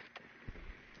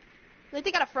 They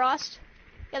got a frost.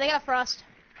 Yeah, they got a frost.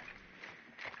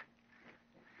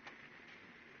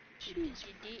 Jeez. 10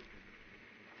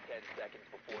 seconds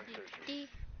before insertion.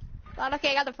 God,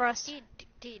 okay, I got the frost.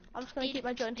 I'm just gonna keep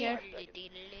my drone here.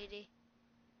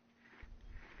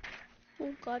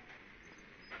 Oh god.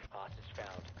 Hostage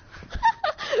found.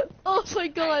 Oh my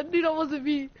god, dude, that wasn't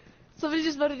me. Somebody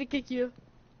just voted to kick you.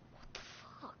 What the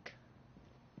fuck?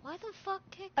 Why the fuck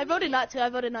kick I me? voted not to. I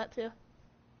voted not to.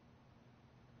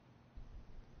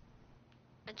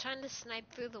 I'm trying to snipe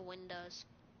through the windows.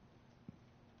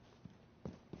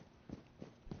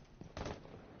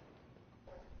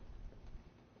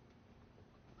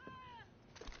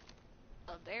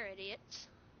 Oh, they're idiots.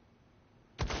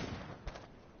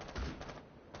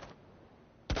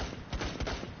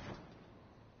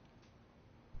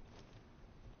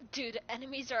 Dude,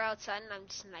 enemies are outside and I'm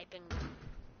sniping them.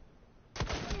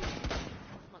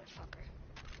 Motherfucker.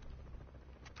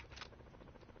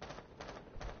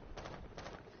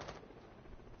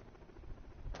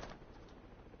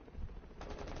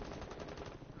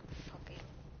 Fucking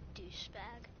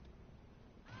douchebag.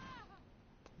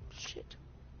 Shit.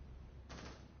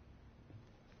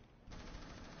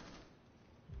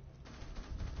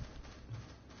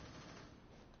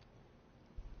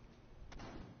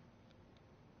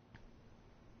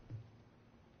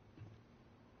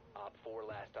 Op 4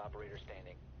 last operator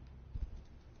standing.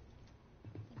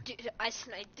 Dude, I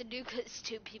sniped the dude because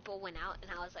 2 people went out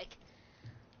and I was like,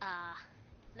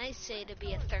 nice day to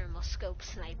be a thermoscope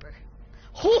sniper.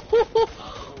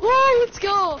 Whoa, let's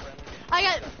go. I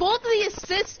got both of the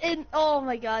assists and oh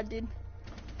my god, dude.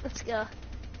 Let's go.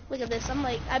 Look at this. I'm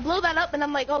like, I blow that up and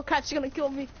I'm like, oh crap, she's gonna kill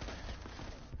me.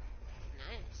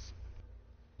 Nice.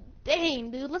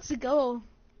 Dang, dude, let's go.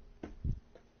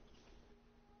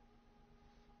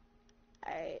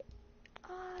 Alright.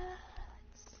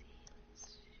 Let's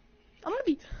see. I'm gonna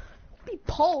be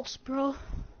Pulse, bro.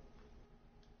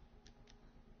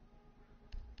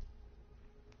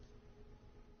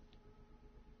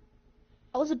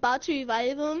 I was about to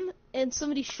revive him, and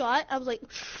somebody shot. I was like,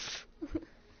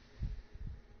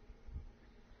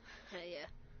 Yeah.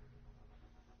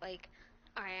 Like,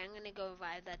 alright, I'm gonna go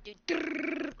revive that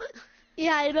dude.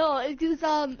 yeah, I know. It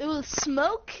was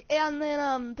smoke, and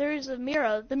then there's a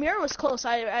mirror. The mirror was close.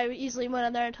 I easily went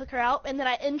in there and took her out, and then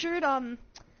I injured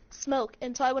smoke,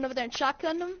 and so I went over there and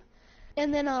shotgunned him,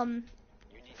 and then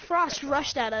Frost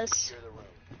rushed at us, Secure the room.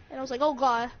 and I was like, oh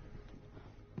god.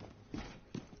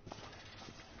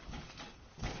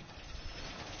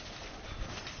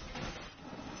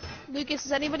 Lucas,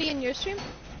 is anybody in your stream?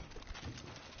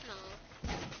 No.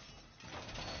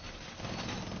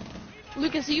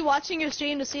 Lucas, are you watching your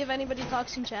stream to see if anybody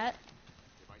talks in chat?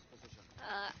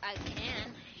 I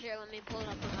can. Here, let me pull it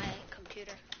up on my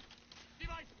computer.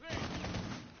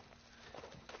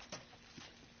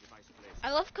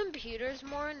 I love computers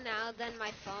more now than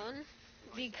my phone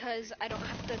because I don't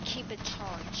have to keep it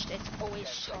charged. It's always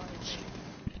charged.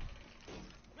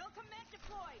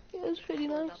 Yeah, it's pretty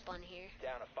Pull it nice. up on here.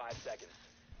 Down to 5 seconds.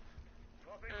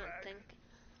 I don't think.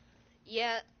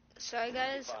 Yeah. Sorry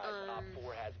guys. 5, Op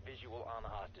 4 has visual on the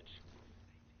hostage.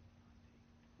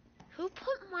 Who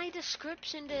put my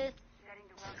description to?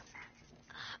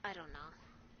 I don't know.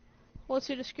 What's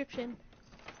your description?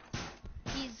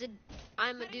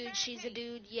 I'm a dude. She's a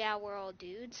dude. Yeah, we're all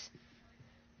dudes.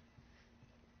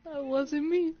 That wasn't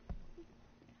me.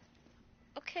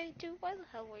 Okay, dude. Why the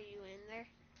hell were you in there?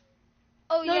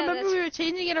 Oh No, yeah. remember That's... we were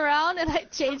changing it around, and I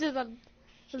changed it on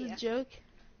as Yeah. a joke.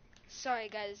 Sorry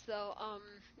guys though,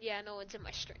 yeah, no one's in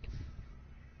my stream.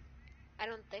 I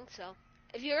don't think so.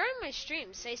 If you're in my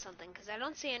stream, say something, because I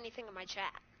don't see anything in my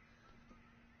chat.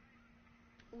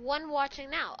 One watching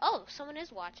now. Oh, someone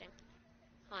is watching.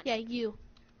 Huh. Yeah, you.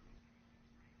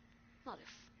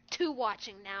 Two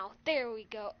watching now. There we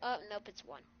go. Oh, nope, it's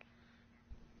one.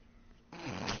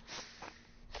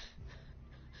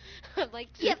 I'm like,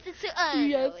 yep, it's a,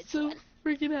 Yeah, no, it's so one.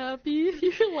 freaking happy.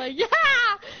 You're like,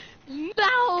 yeah!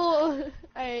 No!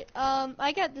 Alright,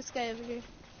 I got this guy over here.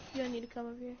 You don't need to come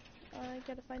over here. I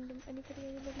gotta find him. Anybody?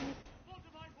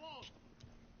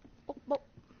 Oh.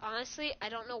 Honestly, I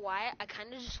don't know why. I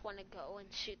kind of just want to go and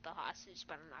shoot the hostage,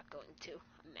 but I'm not going to.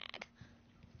 I'm mad.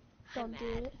 Don't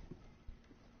do it.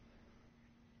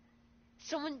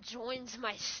 Someone joins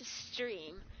my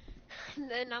stream, and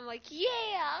then I'm like, yeah!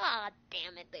 Ah,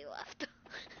 damn it, they left.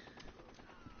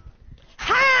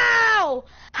 How?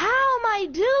 How am I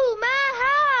due, man?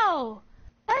 How?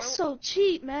 That's so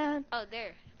cheap, man. Oh,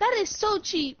 there. That is so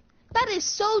cheap. That is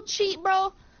so cheap,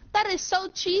 bro. That is so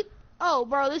cheap. Oh,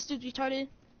 bro, this dude's retarded.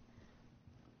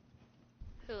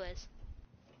 Who is?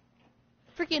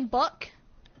 Freaking Buck.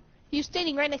 He was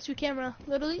standing right next to a camera,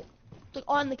 literally, like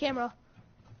on the camera.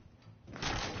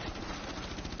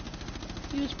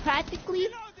 He was practically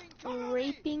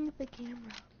raping the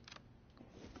camera.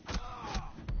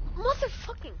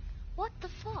 Motherfucking, what the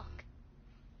fuck?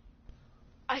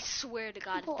 I swear to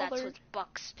God, if that's what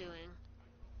Buck's doing.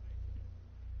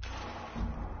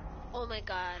 Oh my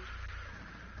God.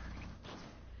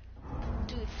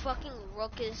 Dude, fucking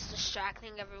Rook is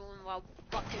distracting everyone while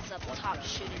Buck is up top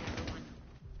shooting everyone.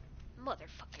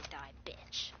 Motherfucker die,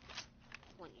 bitch.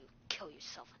 When you kill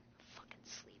yourself in fucking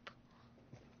sleep.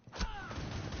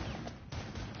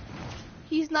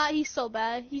 He's not, he's so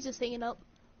bad. He's just hanging up.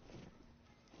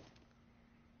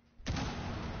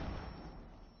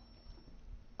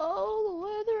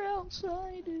 Oh, the weather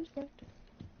outside is right.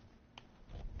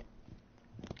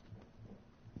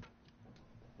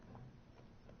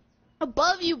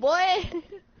 Above you, boy!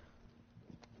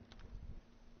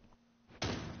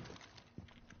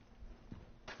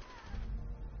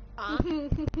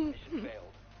 Mission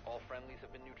failed. All friendlies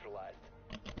have been neutralized.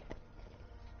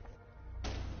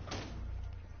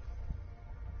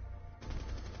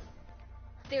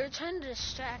 They were trying to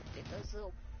distract me, those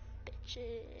little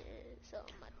bitches. Oh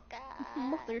my God.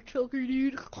 Mother choker,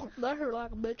 dude. That hurt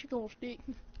like a bitch. You gonna stick.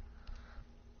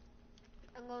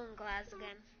 I'm going glass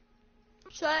again.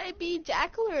 Should I be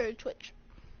Jackal or Twitch?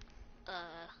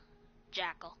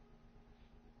 Jackal.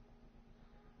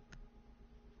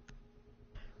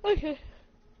 Okay.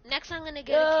 Next I'm gonna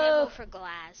get a camo for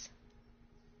glass.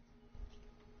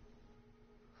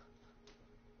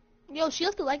 Yo, she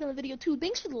left a like on the video too.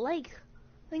 Thanks for the like.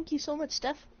 Thank you so much,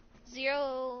 Steph.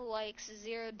 0 likes,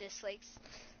 0 dislikes.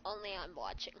 Only I'm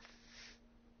watching.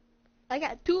 I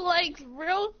got 2 likes,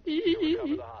 bro.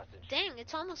 Recover the hostage. Dang,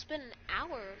 it's almost been an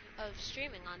hour of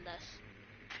streaming on this.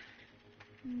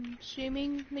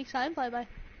 Streaming makes time fly by.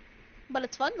 But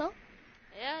it's fun though.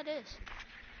 Yeah, it is.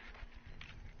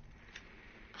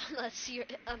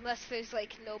 Unless there's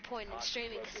like no point in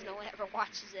streaming because no one ever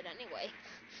watches it anyway.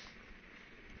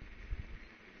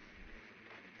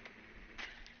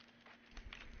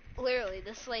 Literally,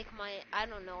 this like I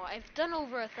don't know, I've done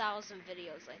over 1,000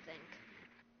 videos, I think.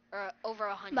 Or over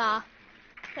 100. Nah.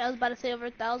 I was about to say over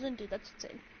 1,000, dude, that's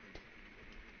insane.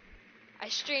 I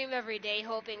stream every day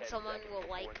hoping someone will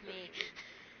like me.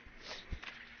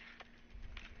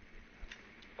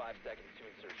 5 seconds to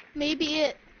insertion. Maybe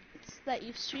it's that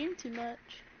you stream too much.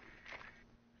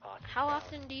 Hostage How down.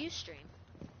 often do you stream?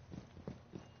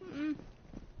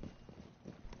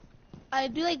 I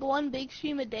do like 1 big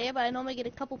stream a day, but I normally get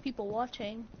a couple people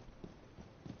watching.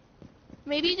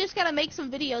 Maybe you just gotta make some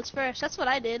videos first. That's what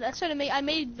I did. I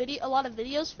made a lot of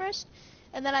videos first,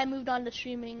 and then I moved on to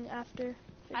streaming after.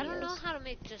 Videos. I don't know how to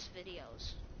make just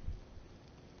videos.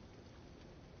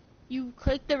 You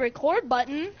click the record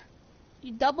button,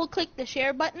 you double click the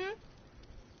share button,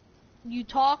 you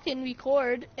talk and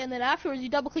record, and then afterwards you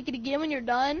double click it again when you're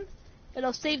done.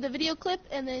 It'll save the video clip,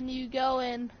 and then you go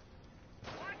in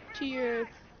to your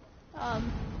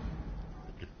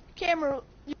camera,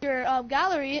 your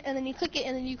gallery, and then you click it,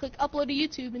 and then you click upload to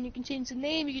YouTube, and you can change the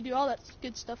name, you can do all that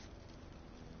good stuff.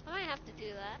 I might have to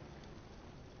do that.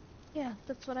 Yeah,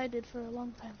 that's what I did for a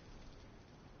long time.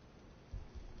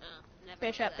 Oh, never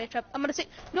Bear do trap, that. bear trap. I'm gonna say,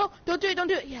 no, don't do it, don't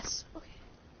do it. Yes, okay.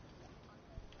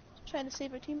 Trying to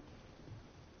save our team.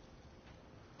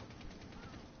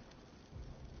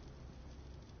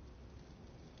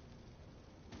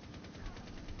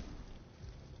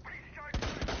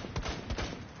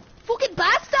 Fucking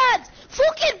bastards!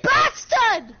 Fucking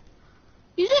bastard!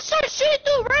 You just started shooting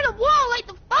through a random wall, like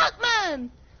the fuck,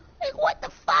 man! Like, what the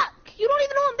fuck? You don't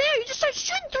even know I'm there, you just started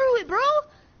shooting through it, bro!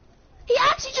 He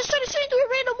actually just started shooting through a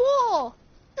random wall!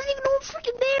 Doesn't even know I'm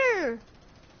freaking there!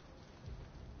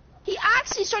 He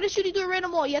actually started shooting through a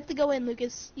random wall. You have to go in,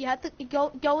 Lucas. You have to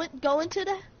go into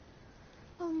the...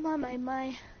 Oh,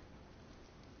 my.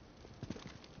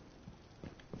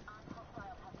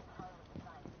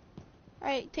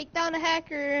 Alright, take down a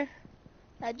hacker.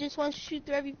 I just want to shoot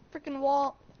through every freaking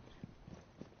wall.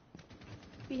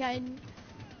 Behind.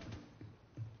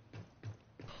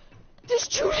 This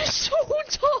dude is so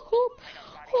tall.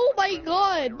 Oh my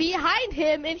god. Behind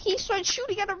him, and he starts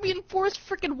shooting at a reinforced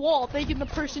freaking wall, thinking the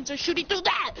persons are shooting through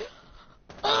that.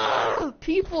 Ugh,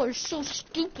 people are so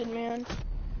stupid, man.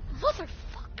 Motherfucker.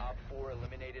 Op 4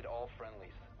 eliminated all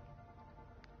friendlies.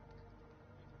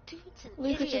 Dude's an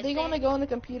Lucas, idiot. I think I want to go on the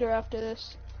computer after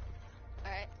this.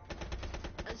 Alright.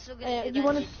 I'm still gonna do you that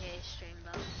wanna- GTA stream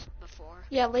though, before.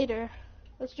 Yeah, later.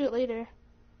 Let's do it later.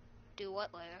 Do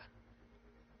what later?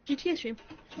 GTA stream.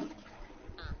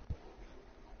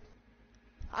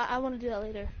 I want to do that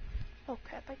later. Oh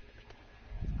crap!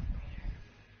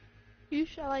 Who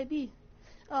shall I be?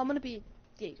 Oh, I'm gonna be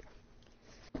Jaeger.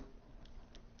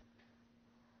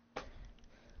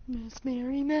 Miss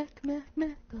Mary Mac,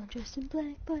 all dressed in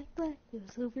black, with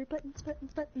silver buttons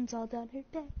all down her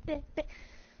back.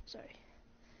 Sorry.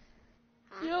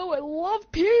 Yo, I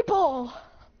love people!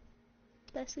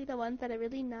 Especially the ones that are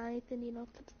really nice and, you know,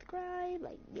 subscribe,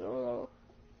 like, yo.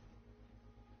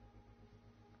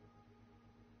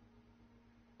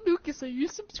 Lucas, are you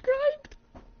subscribed?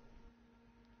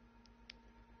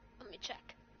 Let me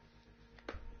check.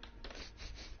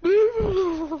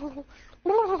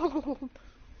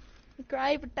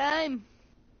 Cry for time.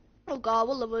 Oh god,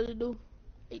 what level did I do?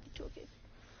 82, okay.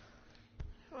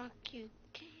 Rock you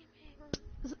gaming.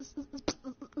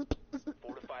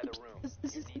 Fortify the room.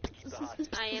 You need to keep the hostage.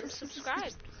 I am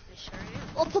subscribed. I sure am.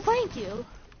 Oh, so thank you.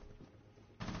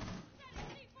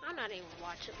 I'm not even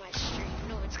watching my stream.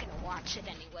 No one's gonna watch it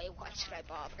anyway. Why should I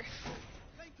bother?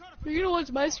 You're gonna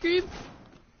watch my stream?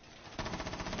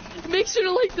 Make sure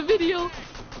to like the video.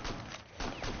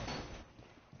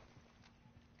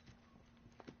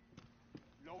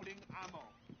 Loading ammo.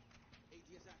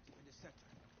 ADS active in the sector.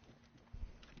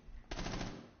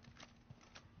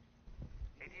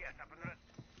 ADS up and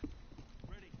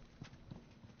ready.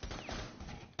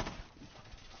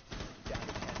 Down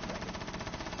to 10 seconds.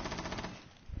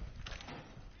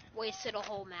 Wasted a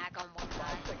whole mag on one 5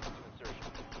 guy. seconds to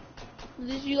insertion.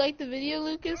 Did you like the video,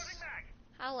 Lucas?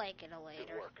 I'll like it Good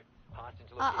later. work.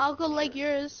 Hostage location I'll go like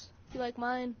secured. yours if you like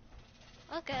mine.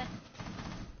 Okay.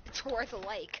 It's worth a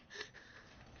like.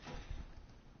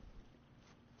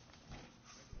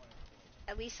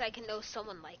 At least I can know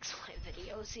someone likes my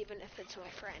videos, even if it's my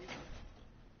friend.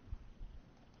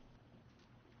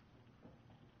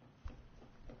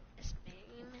 This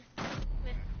name.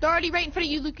 They're already right in front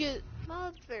of you, Lucas.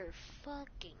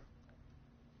 Motherfucking.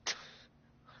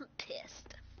 I'm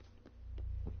pissed.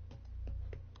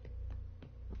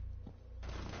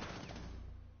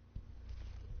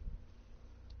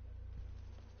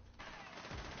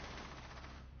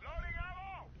 Loading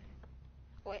ammo.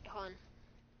 Wait, hold on.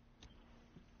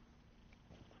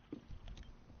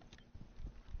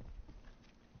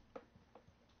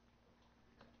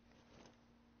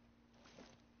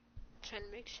 Trying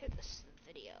to make sure this is the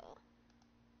video.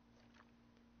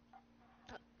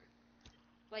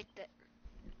 Like that.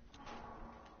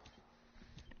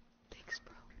 Thanks,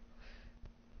 bro.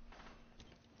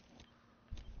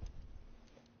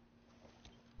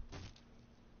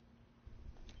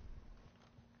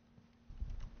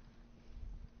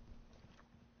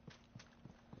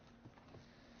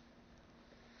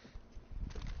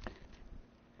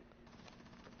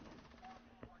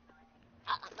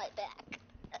 On my back.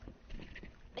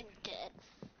 I'm dead.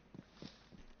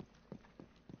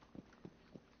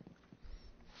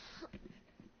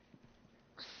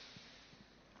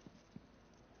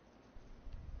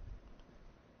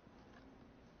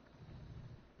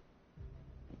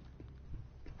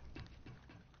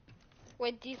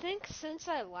 Wait, do you think since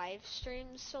I live stream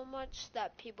so much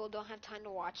that people don't have time to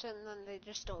watch it and then they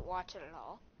just don't watch it at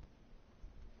all?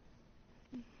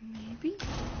 Maybe.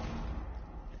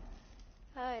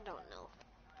 I don't know.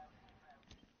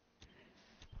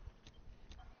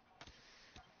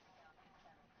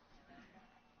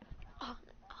 Oh,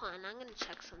 hold on, I'm gonna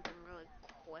check something really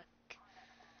quick.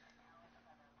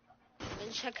 I'm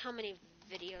gonna check how many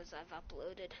videos I've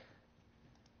uploaded.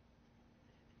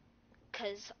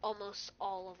 Because almost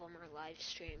all of them are live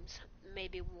streams.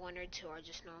 Maybe 1 or 2 are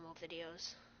just normal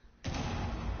videos. If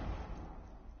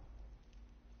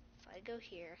I go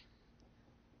here.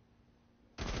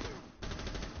 1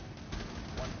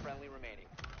 friendly remaining.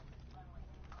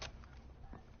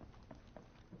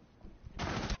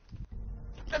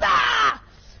 Ah!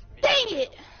 Dang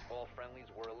it! All friendlies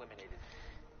were eliminated.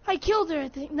 I killed her, I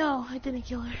think. No, I didn't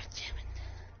kill her. Damn it.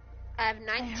 I have heard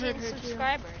 19 her too.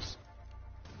 subscribers.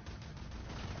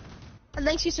 And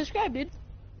thanks you subscribed, dude.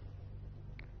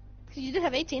 'Cause you did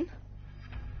have 18.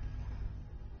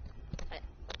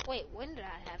 Wait, when did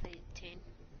I have 18?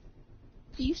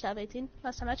 You used to have 18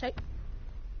 last time I checked.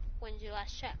 When did you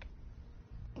last check?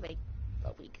 Like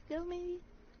a week ago, maybe?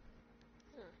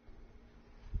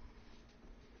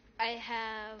 I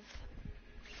have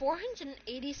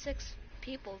 486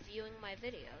 people viewing my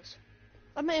videos.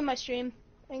 I'm in my stream.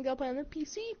 I can go play on the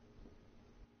PC.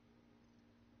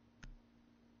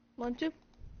 Want to?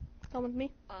 Come with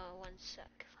me. 1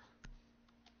 sec.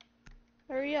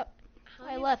 Hurry up. How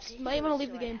I many left. Might wanna videos leave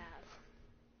do the I game. have?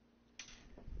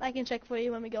 I can check for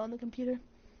you when we go on the computer.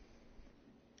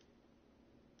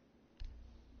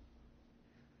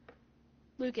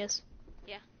 Lucas.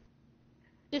 Yeah.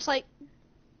 Just like,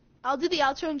 I'll do the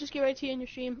outro and just get right to you in your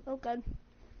stream. Oh god.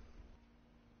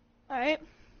 Alright.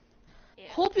 Yeah.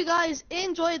 Hope you guys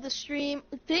enjoyed the stream.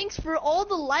 Thanks for all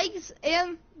the likes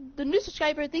and the new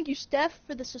subscriber. Thank you, Steph,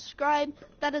 for the subscribe.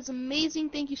 That is amazing.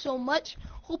 Thank you so much.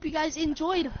 Hope you guys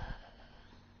enjoyed.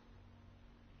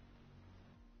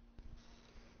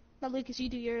 Now, Lucas, you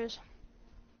do yours.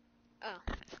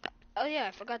 Oh yeah,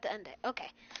 I forgot to end it. Okay.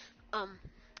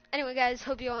 Anyway, guys,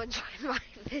 hope you all enjoyed my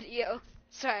video.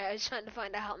 Sorry, I was trying to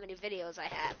find out how many videos I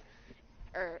have.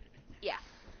 Yeah.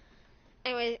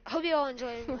 Anyway, hope you all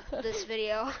enjoyed this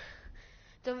video.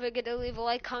 Don't forget to leave a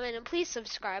like, comment, and please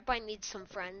subscribe. I need some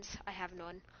friends. I have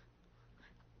none.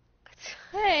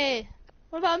 Hey,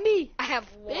 what about me? I have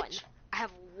one. Bitch. I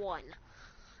have one.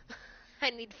 I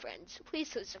need friends. Please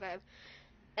subscribe.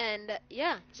 And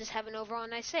yeah, just have an overall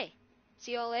nice day.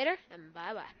 See you all later, and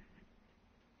bye-bye.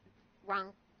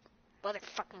 Wrong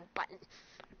motherfucking button.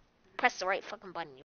 Press the right fucking button, you